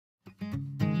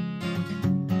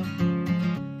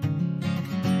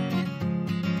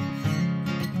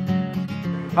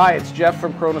Hi, it's Jeff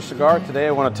from Corona Cigar. Today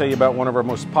I want to tell you about one of our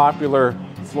most popular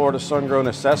Florida sun-grown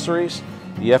accessories,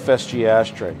 the FSG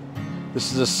Ashtray.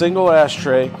 This is a single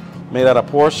ashtray made out of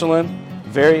porcelain,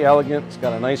 very elegant, it's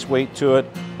got a nice weight to it,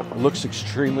 looks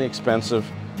extremely expensive,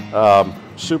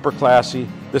 super classy.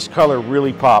 This color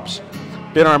really pops.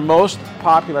 Been our most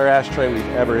popular ashtray we've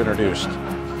ever introduced.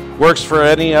 Works for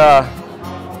any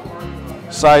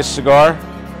size cigar,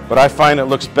 but I find it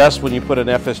looks best when you put an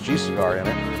FSG cigar in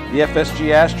it. The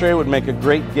FSG Ashtray would make a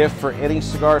great gift for any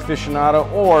cigar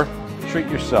aficionado, or treat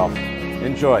yourself.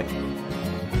 Enjoy.